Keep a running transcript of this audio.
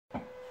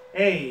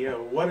Hey,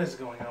 yo, what is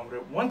going on with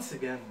it? Once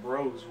again,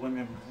 bros,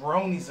 women,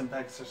 bronies, and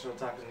Pakistan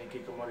otakus and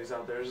Nikikomoris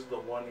out there. This is the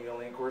one, the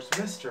only, of course,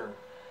 Mr.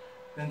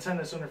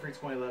 Nintendo Sooner Free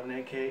 2011,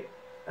 aka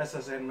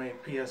SS Anime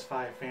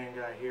PS5 fan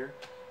guy here.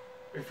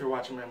 If you're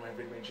watching my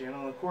big main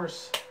channel, and of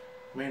course,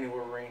 Manny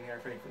Wolverine here.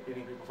 If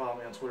any people follow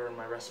me on Twitter and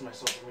my rest of my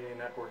social media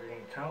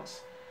networking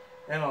accounts,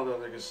 and all the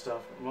other good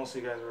stuff. Most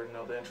of you guys already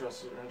know the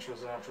intros and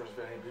outros if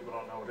any people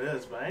don't know what it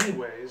is. But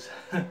anyways,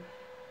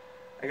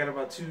 I got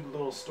about two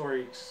little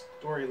story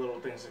little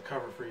things to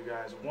cover for you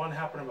guys. One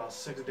happened about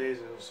 6 days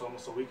ago, so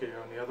almost a week ago,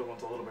 and the other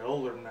one's a little bit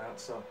older than that.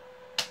 So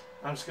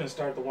I'm just gonna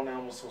start the one that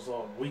almost was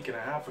a week and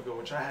a half ago,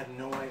 which I had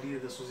no idea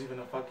this was even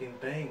a fucking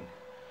thing.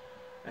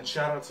 And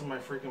shout out to my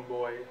freaking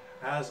boy,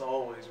 as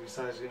always,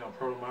 besides, you know,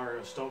 Proto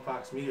Mario, Stone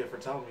Fox Media for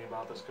telling me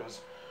about this,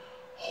 because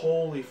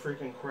holy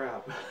freaking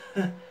crap.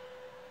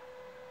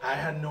 I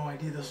had no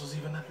idea this was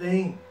even a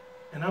thing.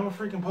 And I'm a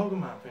freaking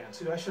Pokemon fan,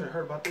 too. I should have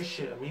heard about this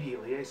shit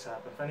immediately,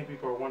 ASAP. If any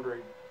people are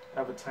wondering, I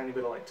have a tiny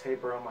bit of like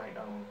tape around my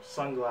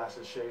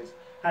sunglasses shades.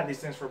 I had these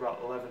things for about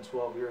 11,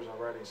 12 years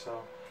already,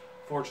 so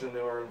fortunately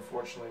or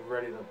unfortunately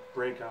ready to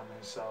break on me.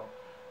 So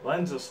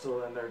lens is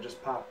still in there,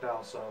 just popped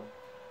out, so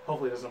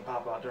hopefully it doesn't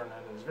pop out during the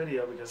end of this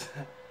video, because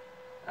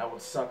that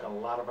would suck a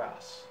lot of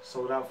ass.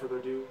 So without further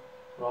ado,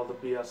 with all the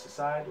BS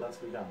aside, let's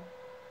be done.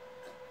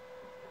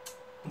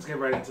 Let's get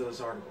right into this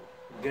article.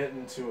 Get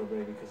into it,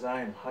 baby, because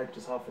I am hyped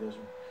as hell for this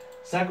one.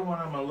 Second one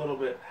I'm a little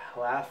bit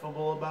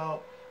laughable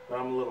about, but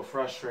I'm a little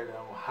frustrated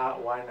on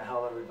why in the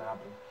hell that even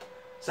happened.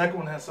 Second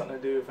one has something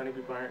to do, if any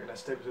people aren't going to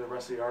stick to the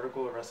rest of the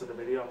article, the rest of the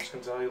video, I'm just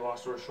going to tell you, long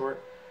story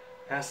short,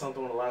 has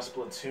something with the last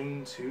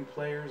Splatoon2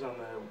 players on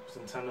the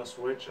Nintendo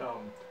Switch,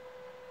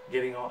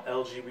 getting all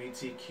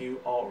LGBTQ,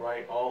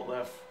 alt-right,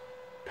 alt-left,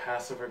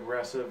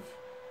 passive-aggressive,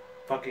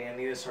 fucking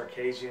Anita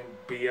Sarkeesian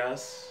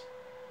BS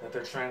that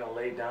they're trying to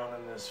lay down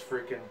in this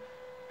freaking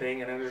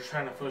thing, and then they're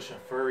trying to push a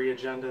furry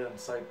agenda, and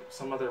it's like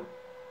some other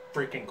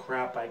freaking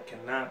crap I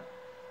cannot,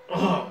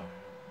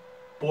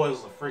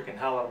 boils the freaking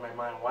hell out of my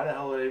mind. Why the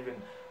hell would they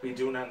even be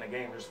doing that in the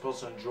game? They're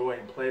supposed to enjoy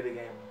and play the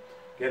game,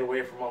 get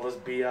away from all this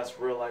BS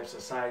real life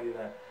society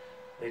that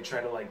they try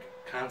to like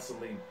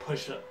constantly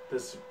push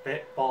this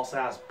false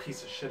ass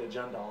piece of shit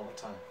agenda all the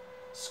time.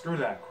 Screw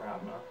that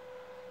crap, man.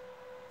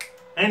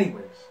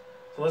 Anyways,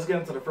 so let's get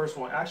into the first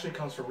one. It actually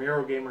comes from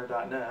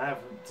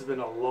Eurogamer.net. It's been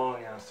a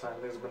long ass time.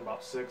 I think it's been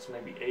about 6,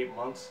 maybe 8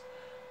 months.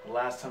 The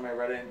last time I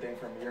read anything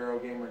from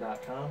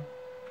Eurogamer.com.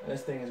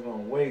 This thing is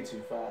going way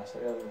too fast.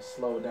 I gotta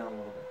slow it down a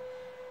little bit.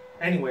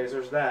 Anyways,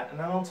 there's that. And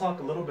then I'll talk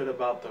a little bit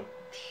about the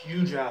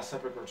huge ass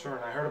epic return.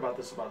 I heard about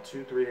this about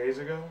 2-3 days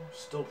ago.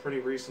 Still pretty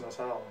recent as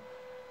hell.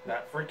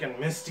 That freaking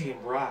Misty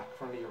and Brock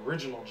from the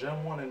original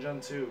Gen 1 and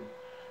Gen 2.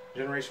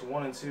 Generation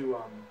 1 and 2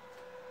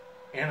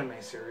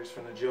 anime series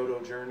from the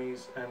Johto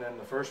Journeys, and then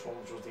the first one,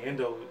 which was the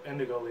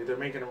Indigo League. They're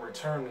making them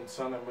return in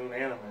Sun and Moon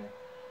anime.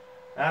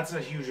 That's a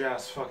huge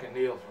ass fucking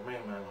deal for me,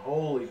 man.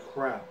 Holy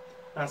crap.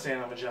 Not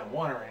saying I'm a Gen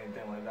 1 or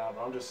anything like that,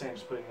 but I'm just saying,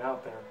 just putting it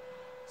out there.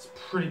 It's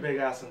pretty big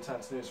ass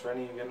intense news for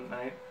any of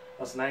you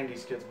us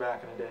 90s kids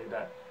back in the day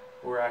that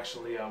were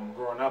actually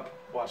growing up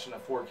watching the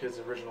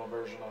 4Kids original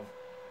version of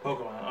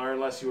Pokemon, or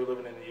unless you were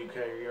living in the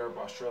UK or Europe.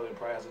 Australia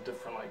probably has a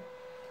different like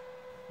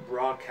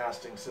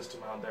broadcasting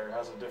system out there. It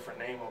has a different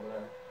name over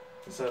there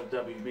instead of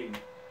WB.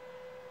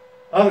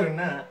 Other than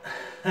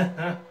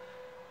that,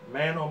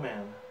 man oh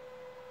man,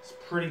 it's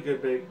pretty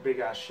good big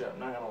ass shit, I'm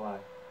not gonna lie.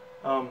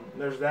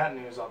 There's that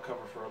news I'll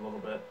cover for a little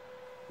bit.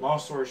 Long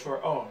story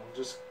short,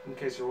 just in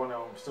case you're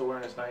wondering, I'm still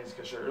wearing this 90s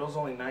kid shirt. It was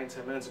only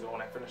 9-10 minutes ago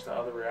when I finished the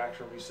other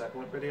reaction review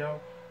segment video,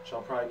 which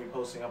I'll probably be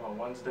posting up on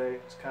Wednesday.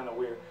 It's kind of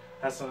weird.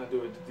 It has something to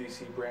do with the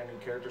DC brand new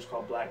characters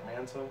called Black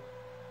Manta.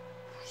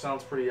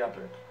 Sounds pretty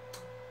epic.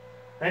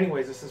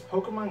 Anyways, it says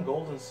Pokemon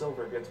Gold and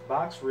Silver gets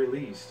box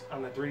released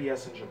on the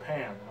 3DS in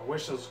Japan. I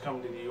wish this was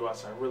coming to the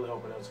US. I really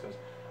hope it is, because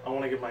I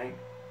want to get my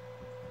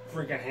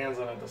freaking hands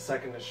on it the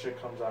second this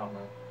shit comes out,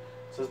 man.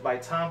 It says by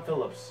Tom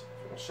Phillips.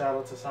 Shout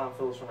out to Tom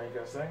Phillips for making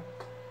this thing.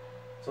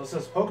 So it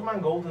says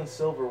Pokemon Gold and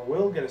Silver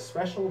will get a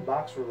special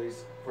box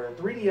release for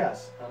the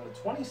 3DS on the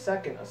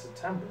 22nd of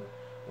September.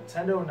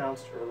 Nintendo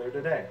announced earlier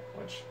today,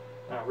 which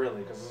not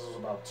really, because this was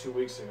about 2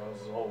 weeks ago.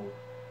 This is old.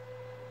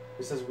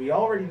 It says, we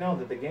already know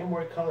that the Game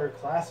Boy Color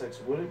Classics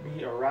wouldn't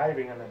be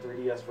arriving on the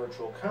 3DS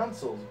Virtual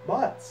Consoles,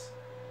 but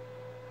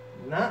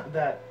not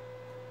that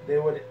they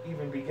would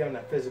even be given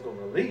a physical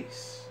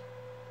release.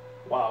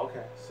 Wow,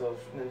 okay. So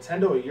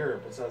Nintendo of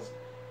Europe, it says,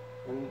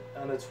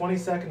 on the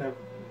 22nd of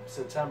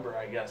September,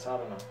 I guess. I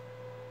don't know.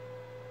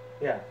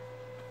 Yeah.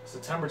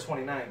 September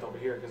 29th over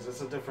here, because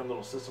it's a different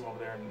little system over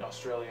there in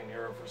Australia and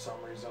Europe for some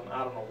reason.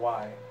 I don't know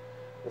why.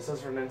 It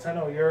says for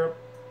Nintendo of Europe,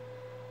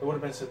 it would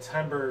have been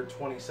September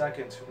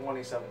 22nd,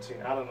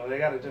 2017. I don't know. They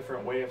got a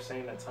different way of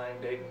saying the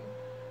time, date,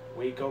 and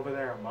week over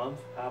there, a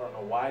month. I don't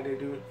know why they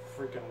do it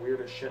freaking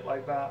weird as shit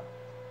like that.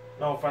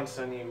 No offense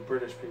to any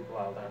British people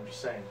out there. I'm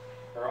just saying.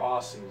 There are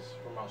Aussies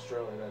from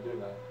Australia that do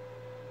that.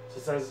 So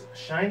it says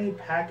shiny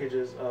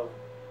packages of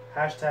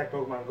hashtag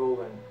Pokemon Gold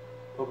and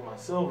Pokemon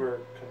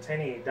Silver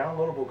containing a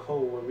downloadable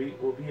code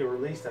will be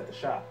released at the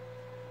shop.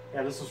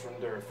 Yeah, this was from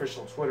their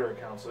official Twitter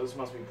account, so this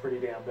must be pretty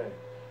damn big.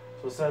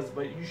 So it says,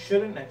 but you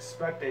shouldn't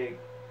expect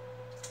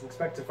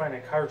to find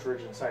a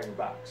cartridge inside your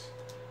box.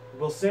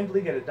 We'll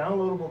simply get a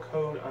downloadable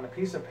code on a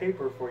piece of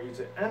paper for you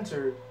to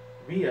enter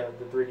via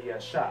the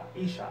 3DS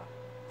eShop.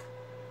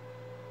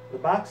 The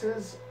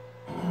boxes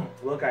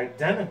look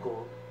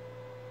identical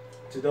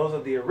to those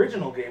of the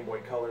original Game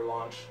Boy Color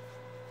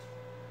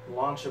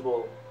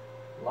launchable,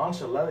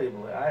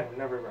 I've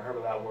never even heard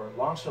of that word,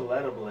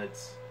 launchable.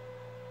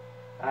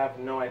 I have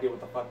no idea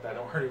what the fuck that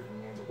word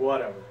even means.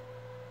 Whatever.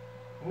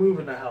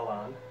 Moving the hell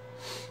on.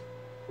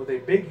 With a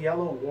big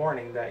yellow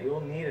warning that you'll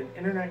need an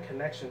internet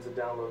connection to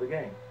download the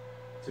game.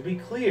 To be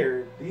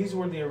clear, these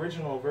were the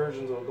original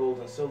versions of Gold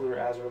and Silver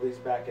as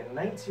released back in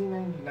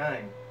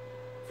 1999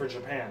 for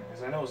Japan.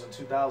 Because I know it was in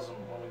 2000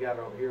 when we got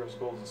it over here, it was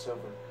Gold and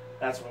Silver.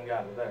 That's when we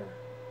got it there.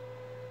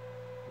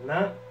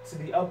 Not to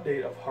the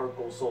update of Heart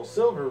Gold Soul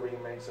Silver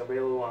remakes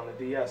available on the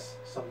DS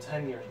some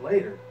 10 years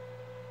later.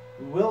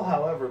 You will,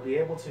 however, be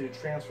able to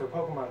transfer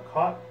Pokemon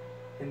caught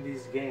in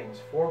these games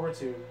forward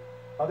to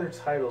other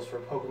titles for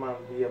Pokemon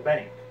via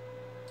bank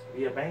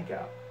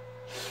app.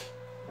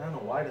 I don't know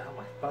why the hell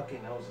my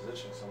fucking nose is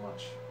itching so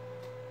much.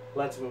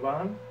 Let's move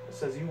on. It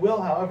says you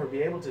will, however,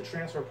 be able to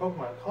transfer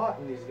Pokemon caught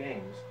in these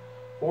games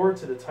forward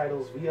to the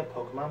titles via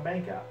Pokemon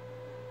Bank app.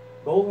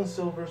 Gold and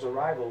Silver's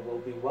arrival will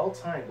be well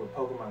timed with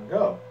Pokemon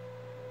Go,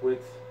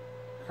 which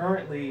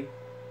currently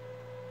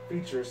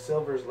features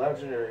Silver's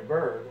legendary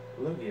bird,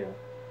 Lugia.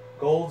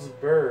 Gold's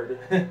bird,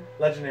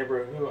 legendary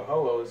bird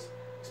Ho-Oh, is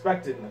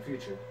expected in the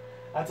future.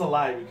 That's a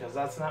lie because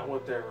that's not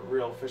what their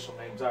real official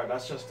names are.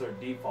 That's just their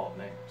default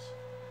names.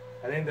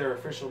 I think their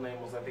official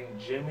name was,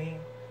 Jimmy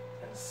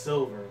and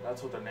Silver.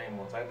 That's what their name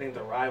was. I think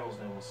the rival's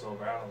name was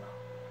Silver. I don't know.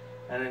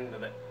 And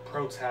then the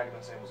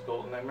protagonist's name was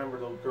Gold. And I remember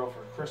the girl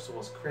for Crystal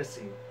was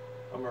Chrissy,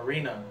 a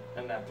Marina,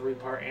 in that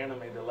 3-part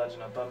anime, The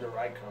Legend of Thunder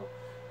Raikou.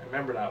 I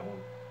remember that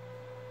one.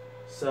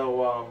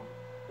 So,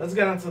 let's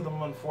get into the,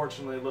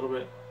 unfortunately, a little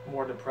bit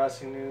more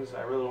depressing news.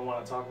 I really don't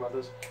want to talk about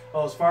this.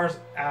 Oh, as far as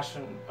Ash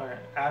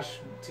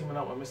teaming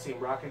up with Misty and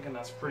Brock again,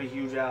 that's pretty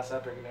huge-ass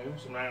epic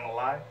news. I'm not going to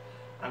lie.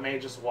 I may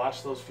just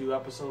watch those few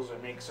episodes or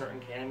make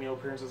certain cameo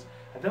appearances.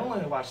 I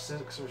only watched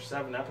 6 or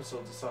 7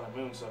 episodes of Sun and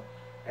Moon, so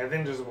I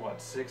think there's,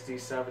 60,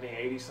 70,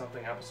 80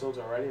 something episodes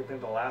already. I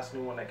think the last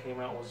new one that came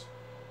out was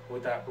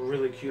with that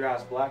really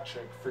cute-ass black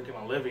chick, freaking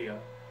Olivia.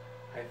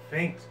 I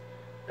think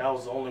that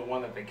was the only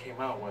one that they came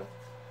out with.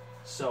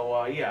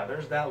 So, yeah,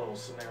 there's that little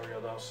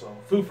scenario, though, so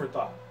food for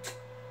thought.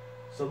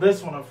 So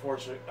this one,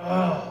 unfortunately,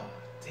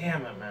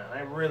 damn it, man.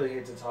 I really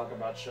hate to talk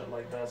about shit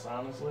like this,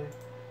 honestly.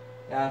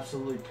 It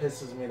absolutely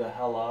pisses me the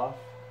hell off.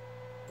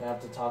 I have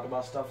to talk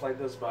about stuff like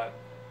this, but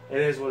it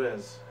is what it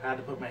is. I had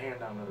to put my hand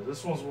down to it.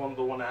 This one's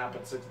the one that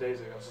happened 6 days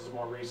ago. This is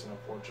more recent,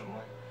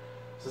 unfortunately.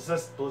 So it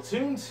says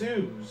Splatoon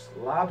 2's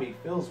lobby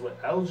fills with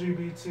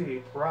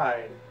LGBT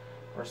pride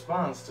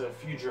response to a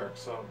few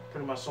jerks. So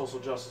pretty much social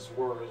justice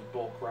warriors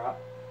bull crap.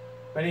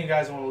 If any of you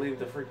guys want to leave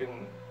the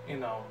freaking,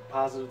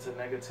 positive to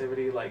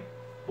negativity, like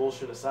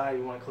bullshit aside,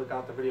 you want to click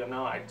out the video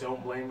now, I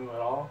don't blame you at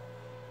all.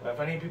 But if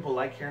any people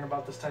like hearing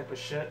about this type of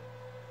shit,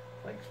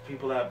 like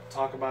people that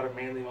talk about it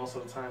mainly most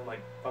of the time, like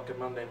fucking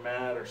Monday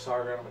Mad or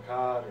Sargon of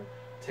Akkad or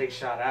Take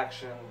Shot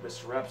Action,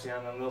 Mr.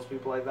 Repsion, and those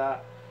people like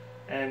that.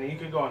 And you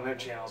could go on their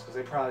channels because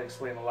they probably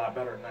explain a lot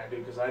better than I do,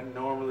 because I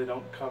normally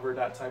don't cover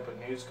that type of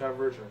news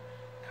coverage or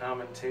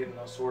commentate on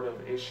those sort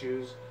of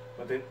issues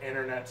within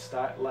internet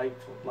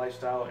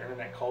lifestyle,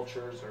 internet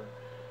cultures, or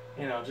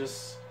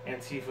just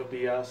Antifa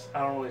BS. I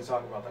don't really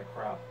talk about that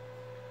crap.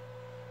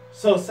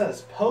 So it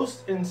says,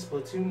 post in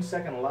Splatoon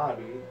 2nd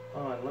lobby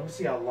on, let me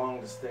see how long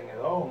this thing is.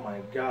 Oh my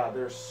god,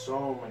 there's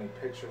so many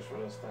pictures for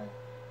this thing.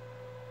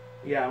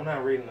 Yeah, I'm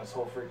not reading this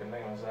whole freaking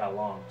thing. It's that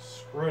long.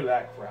 Screw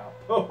that crap.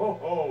 Ho ho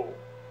ho.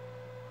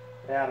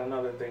 They had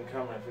another thing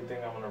coming if you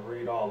think I'm going to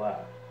read all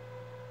that.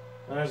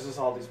 And there's just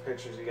all these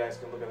pictures you guys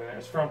can look at it.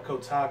 It's from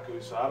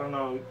Kotaku, so I don't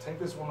know. Take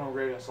this one with a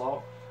grain of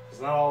salt.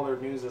 Because not all their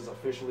news is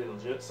officially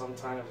legit.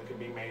 Sometimes it can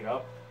be made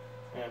up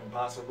and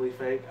possibly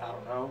fake. I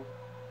don't know.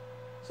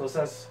 So it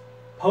says,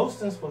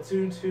 post in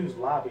Splatoon 2's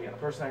lobby. And the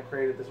person that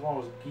created this one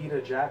was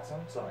Geeta Jackson.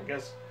 So I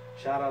guess,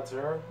 shout out to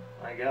her.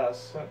 I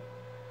guess.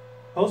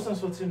 Post in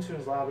Splatoon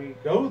 2's lobby.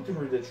 Go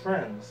through the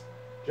trends,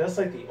 just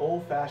like the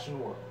old-fashioned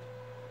world.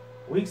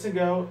 Weeks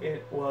ago,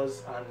 it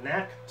was on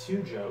Knack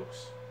 2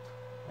 jokes.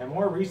 And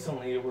more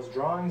recently, it was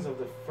drawings of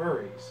the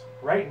furries.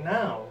 Right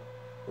now,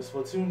 the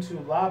Splatoon 2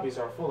 lobbies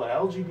are full of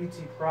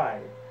LGBT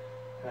pride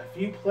and a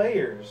few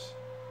players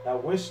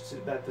that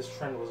wished that this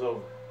trend was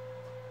over.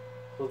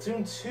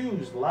 Splatoon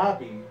 2's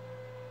lobby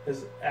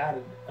is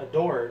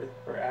adored,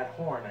 I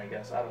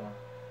don't know,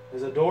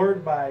 is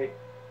adored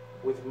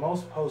with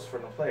most posts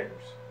from the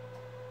players.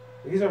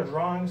 These are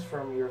drawings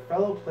from your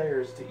fellow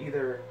players to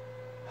either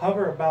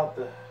hover about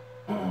the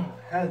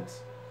heads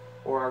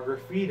or are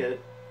graffitied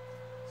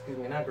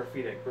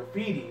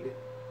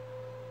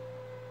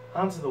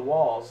onto the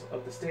walls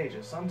of the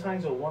stages.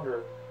 Sometimes you'll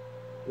wander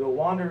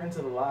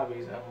into the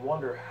lobbies and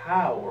wonder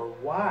how or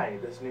why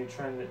this new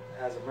trend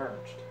has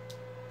emerged.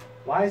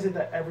 Why is it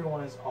that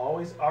everyone is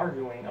always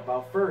arguing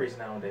about furries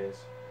nowadays?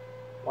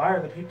 Why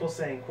are the people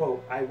saying,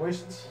 quote, I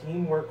wish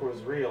teamwork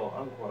was real,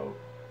 unquote?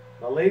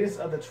 The latest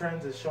of the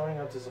trends is showing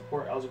up to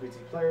support LGBT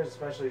players,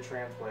 especially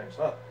trans players.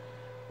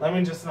 Let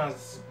me just not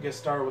get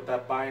started with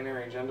that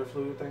binary gender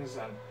fluid things.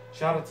 And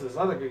shout out to this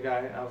other good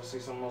guy. Obviously,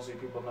 most of you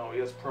people know he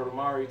is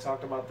Protomari. He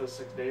talked about this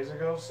 6 days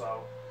ago.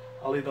 So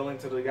I'll leave the link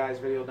to the guy's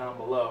video down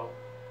below.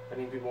 If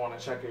any people want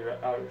to check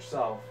it out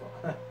yourself.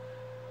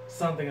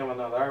 Something of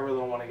another. I really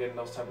don't want to get in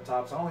those type of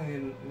topics. I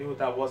only knew what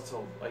that was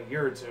till a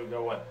year or two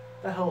ago. What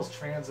the hell is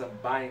trans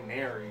and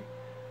binary?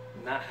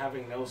 Not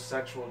having no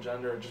sexual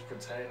gender, or just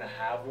pretending to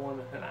have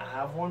one and not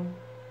have one?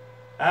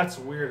 That's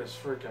weird as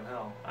freaking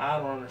hell. I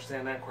don't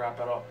understand that crap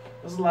at all.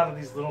 There's a lot of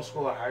these little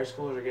school or high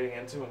schoolers are getting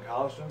into and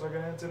college students are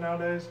getting into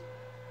nowadays.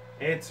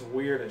 It's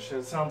weird as shit.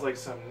 It sounds like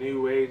some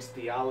new age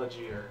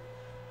theology or,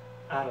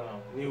 I don't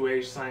know, new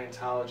age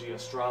Scientology,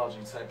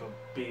 astrology type of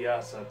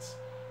BS that's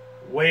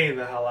way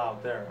the hell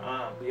out there.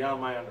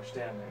 Beyond my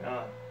understanding.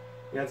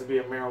 You have to be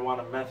a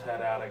marijuana meth head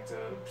addict to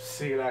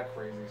see that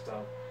crazy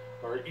stuff.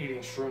 Or eating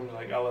shrooms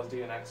like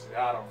LSD and ecstasy.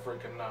 I don't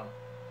freaking know.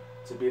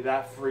 To be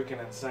that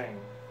freaking insane.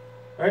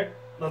 Alright,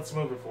 let's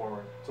move it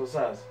forward. So it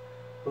says,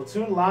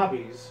 Splatoon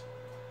lobbies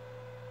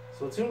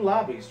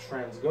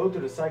trends go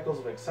through the cycles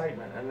of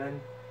excitement and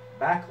then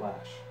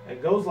backlash.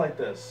 It goes like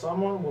this.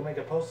 Someone will make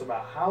a post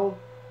about how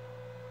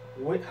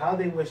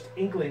they wished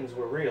Inklings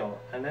were real,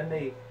 and then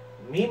they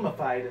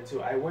memify it into,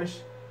 I wish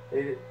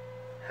they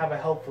have a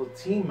helpful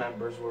team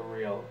members were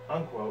real,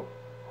 unquote,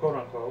 quote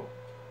unquote.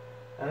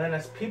 And then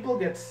as people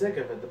get sick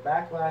of it, the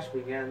backlash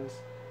begins,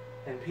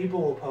 and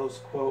people will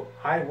post, quote,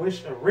 I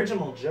wish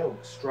original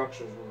joke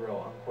structures were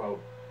real, unquote.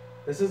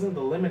 This isn't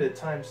the limited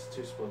times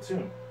to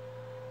Splatoon.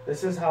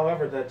 This is,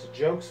 however, that the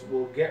jokes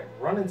will get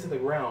run into the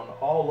ground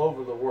all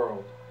over the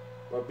world.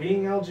 But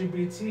being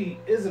LGBT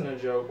isn't a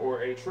joke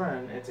or a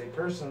trend, it's a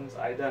person's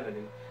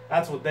identity.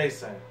 That's what they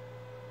say.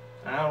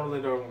 I don't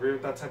agree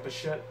with that type of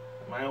shit,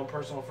 in my own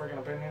personal freaking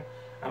opinion.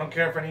 I don't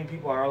care if any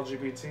people are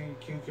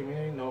LGBTQ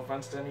community, no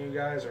offense to any of you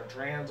guys, or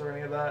trans or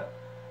any of that.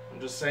 I'm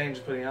just saying,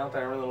 just putting it out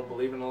there, I really don't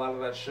believe in a lot of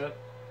that shit.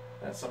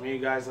 That some of you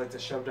guys like to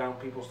shove down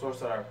people's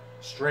throats that are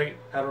straight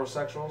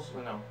heterosexuals.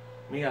 You know,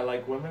 me, I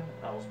like women.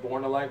 I was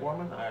born to like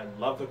women. I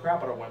love the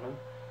crap out of women.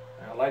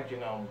 I like, you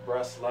know,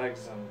 breasts,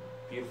 legs, and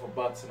beautiful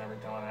butts and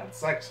everything like that. It's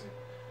sexy.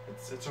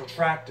 It's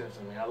attractive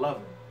to me. I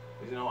love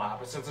it. You know,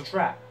 opposites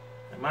attract,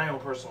 in my own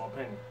personal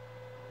opinion.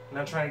 I'm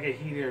not trying to get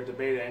heated or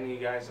debate at any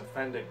of you guys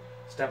offended,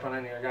 step on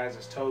any of your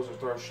guys' toes or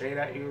throw shade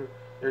at you,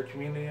 your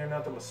community or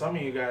nothing, but some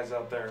of you guys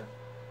out there,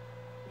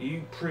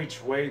 you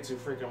preach way too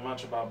freaking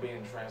much about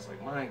being trans.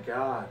 Like, my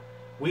God,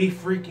 we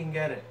freaking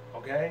get it,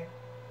 okay?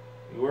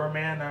 You were a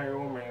man, now you're a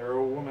woman. You're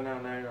a woman,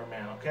 now you're a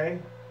man, okay?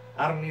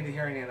 I don't need to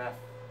hear any of that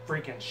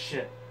freaking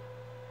shit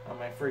on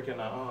my freaking,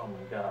 oh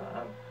my God,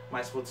 on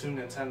my Splatoon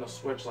Nintendo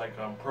Switch, like,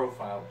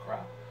 profile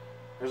crap.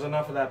 There's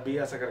enough of that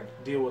BS I gotta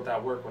deal with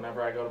at work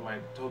whenever I go to my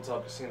hotel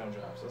casino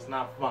jobs. It's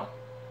not fun,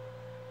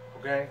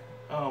 okay?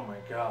 Oh my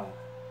God.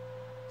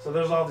 So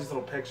there's all these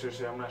little pictures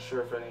here. I'm not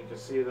sure if any of you can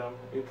see them.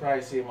 You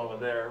probably see them over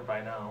there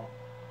by now.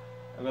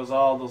 And there's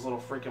all those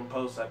little freaking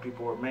posts that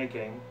people were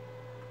making.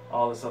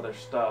 All this other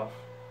stuff.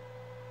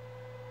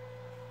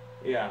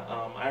 Yeah,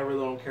 I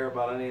really don't care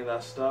about any of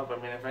that stuff. I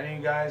mean, if any of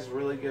you guys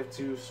really give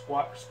two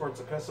squirts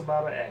of piss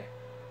about it, hey,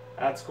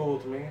 that's cool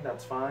with me.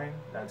 That's fine.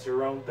 That's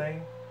your own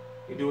thing.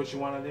 You do what you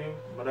want to do.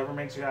 Whatever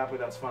makes you happy,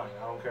 that's fine.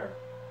 I don't care.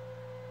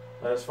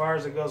 But as far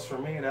as it goes for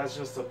me, that's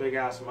just a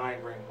big-ass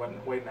migraine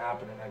waiting to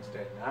happen the next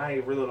day. Now, I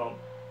really don't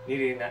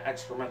need any of that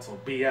excremental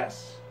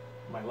BS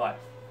in my life.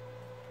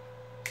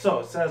 So,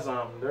 it says,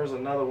 there's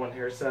another one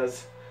here. It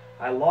says,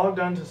 I logged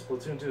on to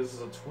Splatoon 2. This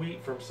is a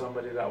tweet from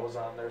somebody that was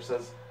on there. It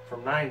says,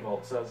 from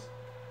 9volt. It says,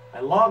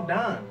 I logged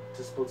on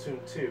to Splatoon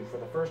 2 for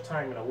the first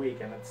time in a week,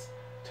 and it's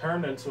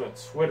turned into a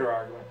Twitter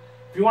argument.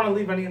 If you want to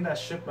leave any of that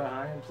shit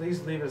behind,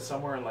 please leave it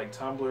somewhere in like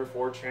Tumblr,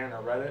 4chan,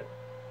 or Reddit.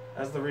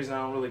 That's the reason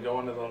I don't really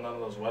go into none of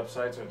those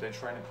websites, or if they're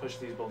trying to push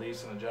these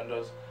beliefs and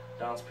agendas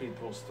down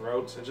people's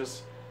throats. It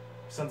just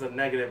sends a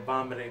negative,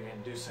 vomiting,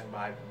 inducing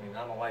vibe. I mean,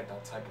 I don't like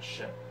that type of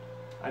shit.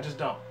 I just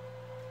don't.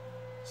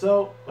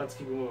 So, let's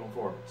keep it moving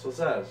forward. So it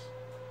says,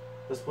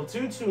 the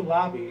Splatoon 2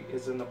 lobby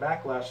is in the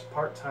backlash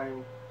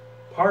part-time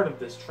part of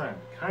this trend,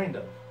 kind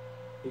of.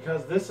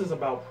 Because this is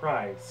about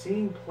pride.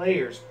 Seeing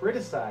players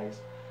criticize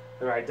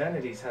their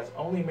identities has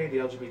only made the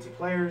LGBT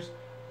players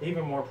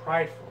even more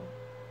prideful.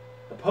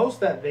 The posts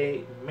that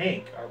they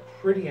make are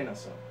pretty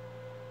innocent.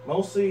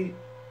 Mostly,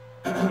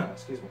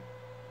 excuse me,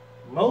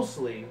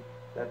 mostly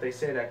that they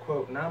say that,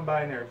 quote,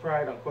 non-binary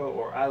pride, unquote,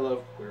 or I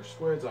love queer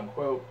squids,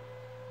 unquote,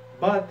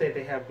 but that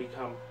they have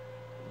become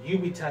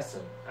ubiquitous.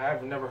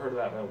 I've never heard of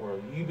that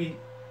word.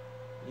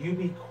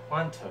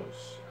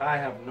 Ubiquantos. I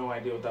have no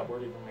idea what that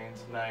word even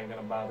means. I'm not even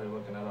going to bother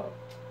looking it up.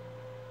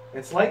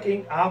 It's like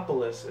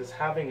Inkopolis is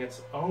having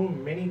its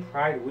own mini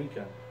Pride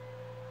weekend.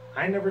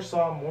 I never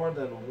saw more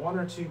than one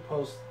or two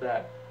posts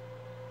that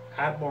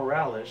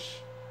Admiralish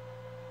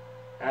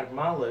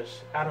admonish,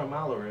 I don't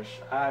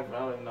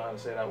even know how to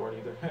say that word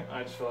either.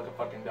 I just feel like a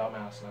fucking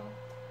dumbass now.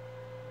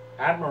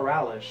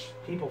 Admiralish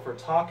people for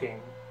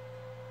talking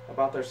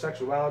about their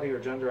sexuality or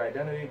gender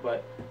identity,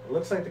 but it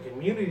looks like the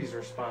community's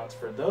response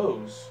for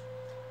those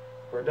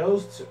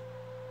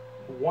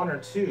one or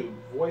two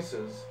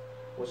voices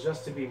was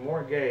just to be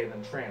more gay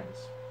than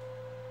trans.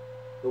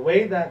 The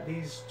way that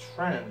these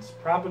trends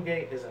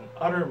propagate is an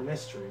utter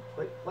mystery.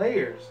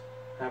 Players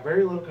have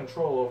very little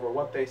control over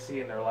what they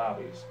see in their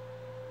lobbies,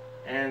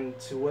 and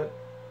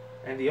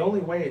the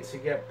only way to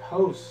get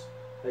posts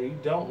that you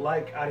don't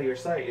like out of your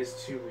site is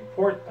to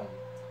report them.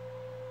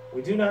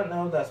 We do not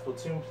know that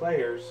Splatoon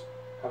players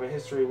have a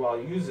history while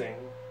using.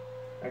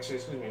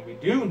 We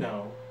do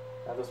know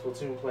that the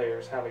Splatoon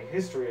players have a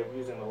history of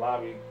using the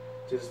lobby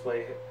to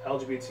display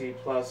LGBT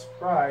plus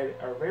pride.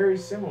 Our very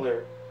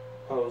similar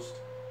post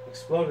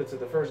exploded to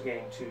the first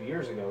game 2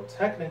 years ago.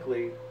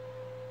 Technically,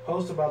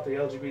 posts about the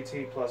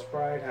LGBT plus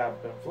pride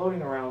have been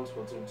floating around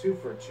Splatoon 2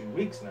 for 2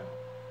 weeks now,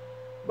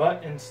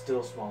 but in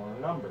still smaller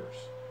numbers.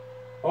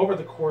 Over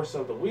the course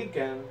of the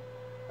weekend,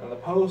 and the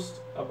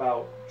post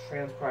about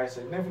trans pride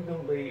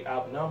significantly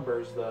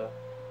outnumbers the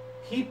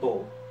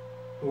people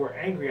who are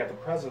angry at the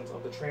presence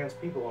of the trans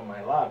people in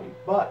my lobby,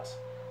 but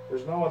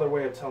there's no other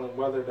way of telling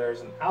whether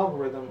there's an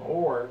algorithm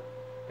or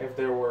if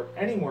there were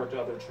any more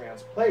other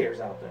trans players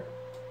out there.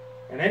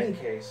 In any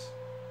case,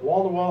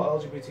 wall-to-wall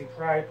LGBT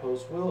pride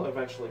posts will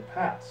eventually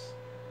pass,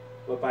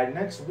 but by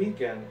next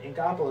weekend,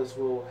 Inkopolis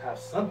will have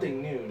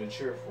something new to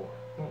cheer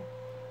for.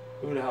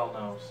 Who the hell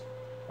knows?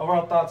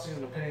 Overall thoughts, views,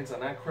 and opinions on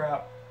that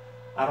crap.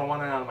 I don't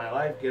want it out of my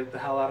life. Get the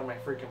hell out of my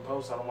freaking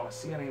posts. I don't want to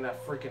see any of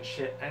that freaking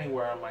shit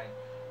anywhere on my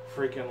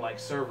freaking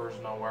servers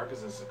nowhere,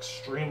 because it's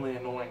extremely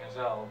annoying as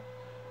hell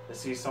to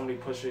see somebody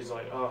push these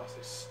these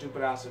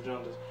stupid ass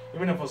agendas.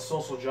 Even if it's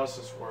social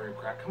justice warrior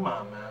crap. Come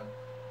on, man.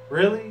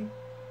 Really?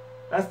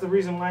 That's the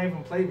reason why I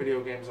even play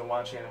video games and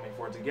watch anime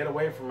for, to get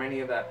away from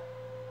any of that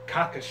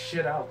crocus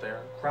shit out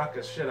there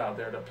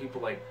that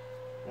people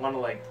want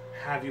to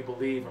have you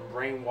believe and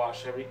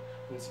brainwash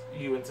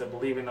you into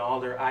believing all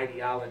their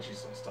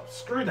ideologies and stuff.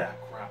 Screw that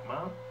crap,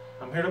 man.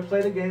 I'm here to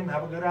play the game,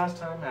 have a good ass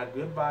time, have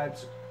good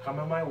vibes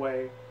coming my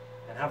way,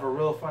 and have a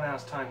real fun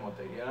ass time with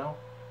it, you know?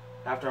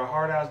 After a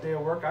hard ass day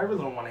of work, I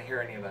really don't want to hear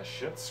any of that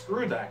shit.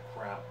 Screw that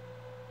crap.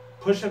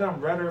 Push it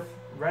on Reddit,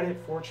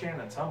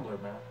 4chan, and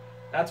Tumblr, man.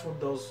 That's what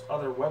those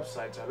other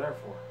websites are there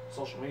for.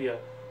 Social media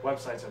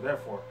websites are there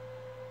for.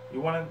 You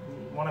want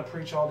to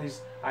preach all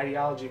these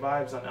ideology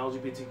vibes on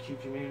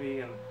LGBTQ community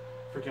and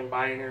freaking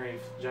binary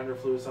gender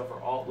fluid stuff, or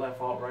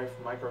alt-left, alt-right,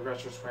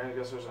 microaggressors,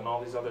 transgressors, and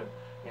all these other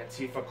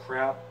Antifa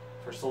crap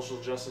for social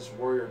justice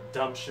warrior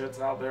dumb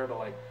shits out there to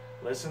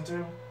listen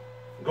to?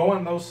 Go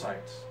on those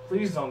sites.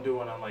 Please don't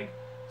do it on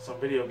some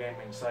video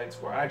gaming sites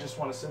where I just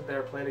want to sit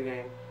there, play the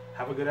game,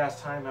 have a good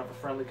ass time, have a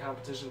friendly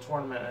competition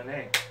tournament, and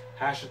hey,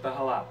 hash it the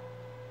hell out.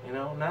 You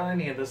know, not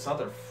any of this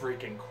other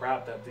freaking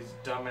crap that these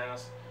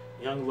dumbass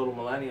young little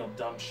millennial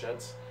dumb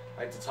shits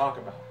like to talk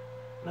about.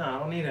 No, I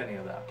don't need any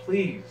of that.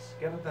 Please,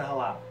 get it the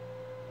hell out.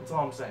 That's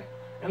all I'm saying.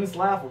 And it's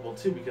laughable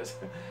too, because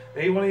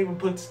they won't even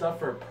put stuff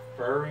for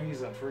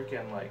furries and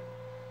freaking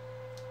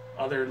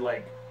other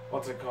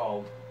what's it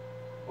called?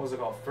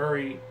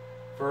 Furry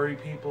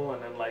people,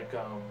 and then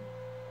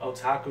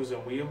otakus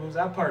and weeaboos.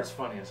 That part's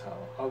funny as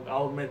hell.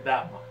 I'll admit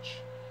that much.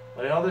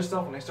 But the other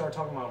stuff, when they start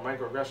talking about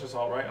microaggressions,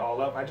 all right,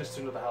 all up, I just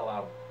tune it the hell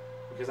out,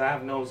 because I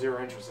have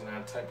zero interest in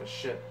that type of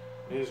shit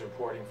news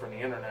reporting from the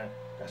internet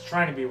that's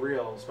trying to be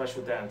real,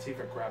 especially with that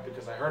Antifa crap,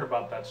 because I heard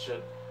about that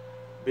shit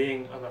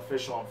being an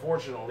official,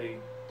 unfortunately,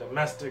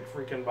 domestic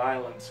freaking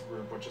violence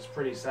group, which is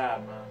pretty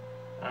sad, man.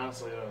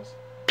 Honestly, it is.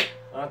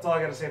 That's all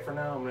I gotta say for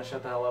now. I'm gonna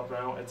shut the hell up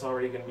now. It's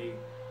already gonna be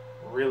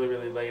really,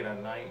 really late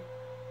at night.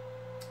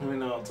 Even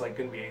though it's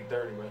gonna be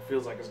 8:30, but it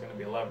feels like it's gonna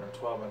be 11 or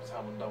 12 by the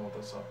time I'm done with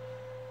this. So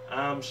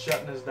I'm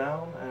shutting this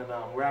down and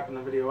wrapping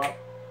the video up.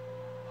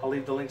 I'll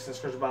leave the links in the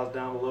description box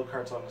down below,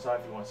 cards on the side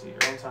if you want to see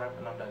it your own time,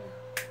 and I'm done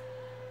here.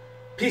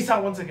 Peace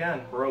out once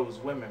again, bros,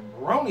 women,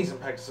 bronies,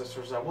 and Peg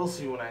sisters. I will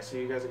see you when I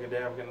see you. Guys, a good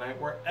day, have a good night,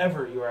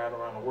 wherever you are at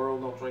around the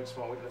world. Don't drink,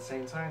 smoke, at the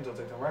same time. Don't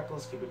take them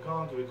reckless. Keep it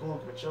calm, keep it cool,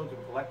 keep it chill, keep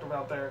it collective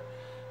out there.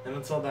 And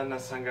until then,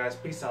 next time, guys,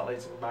 peace out,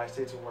 ladies, and goodbye.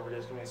 Stay tuned, wherever it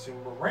is coming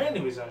soon. Brand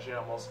new videos on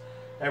channel almost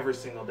every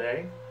single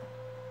day.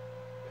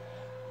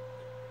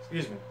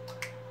 Excuse me.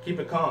 Keep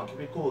it calm, keep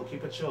it cool,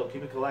 keep it chill,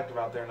 keep it collective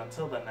out there. And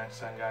until then, next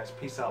time, guys,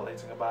 peace out,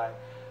 ladies, and goodbye.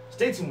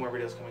 Stay tuned, more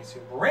videos coming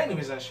soon. Brand new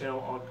videos on the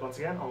channel, once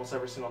again, almost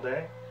every single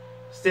day.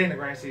 Stay in the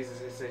grind, stay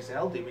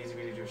healthy, be easy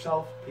to do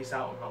yourself. Peace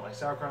out, I'm not like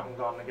sauerkraut. I'm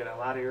going to get out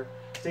of here.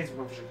 Stay tuned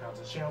for future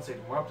content channel, stay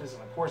tuned for more updates,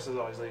 and of course, as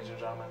always, ladies and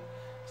gentlemen,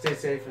 stay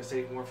safe and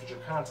stay tuned for more future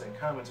content,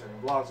 commentary,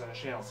 and vlogs on the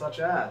channel, such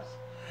as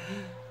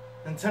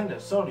Nintendo,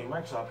 Sony,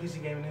 Microsoft,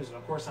 PC gaming news, and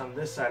of course, on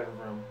this side of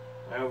the room,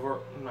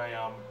 my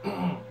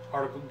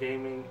article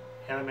gaming,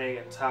 anime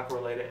and taco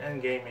related,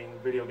 and gaming,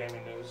 video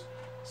gaming news,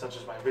 such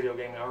as my video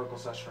gaming article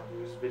session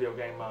reviews, video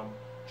game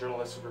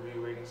journalistic review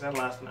readings, and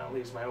last but not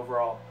least, my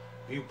overall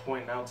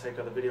viewpoint and outtake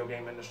of the video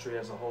game industry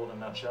as a whole in a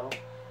nutshell.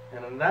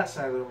 And on that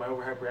side of my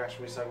overhyped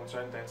reaction recycling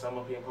certain things, I'm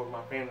LP and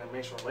Pokemon fan and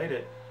animation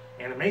related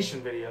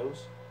animation videos.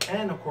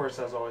 And of course,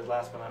 as always,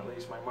 last but not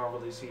least, my Marvel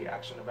DC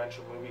action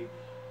adventure movie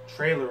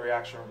trailer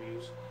reaction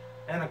reviews.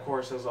 And of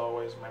course, as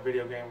always, my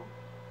video game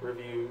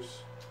reviews,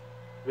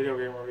 video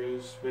game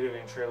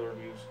trailer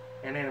reviews,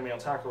 and anime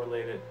otaku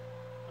related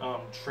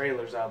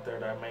trailers out there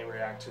that I may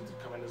react to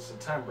come into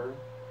September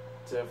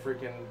to a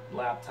freaking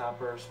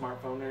laptop or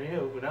smartphone near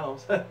you, who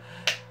knows.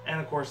 And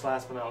of course,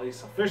 last but not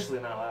least, officially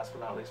not last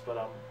but not least,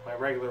 but my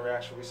regular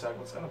reaction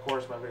recycles, and of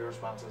course my video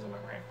responses and my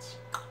rants.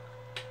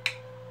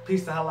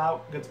 Peace the hell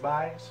out,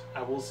 goodbyes.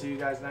 I will see you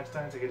guys next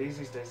time. Take it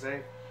easy, stay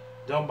safe.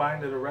 Don't buy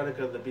into the rhetoric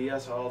of the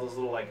BS or all those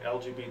little like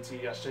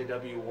LGBT,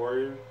 SJW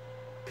warrior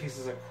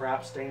pieces of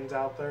crap stains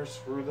out there.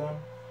 Screw them.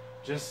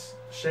 Just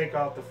shake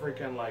off the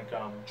freaking like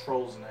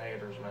trolls and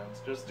haters, man.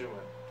 Just do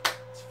it.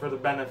 It's for the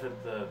benefit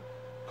of the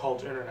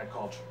culture, internet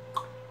culture.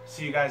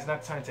 See you guys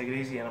next time. Take it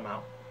easy, and I'm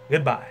out.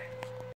 Goodbye.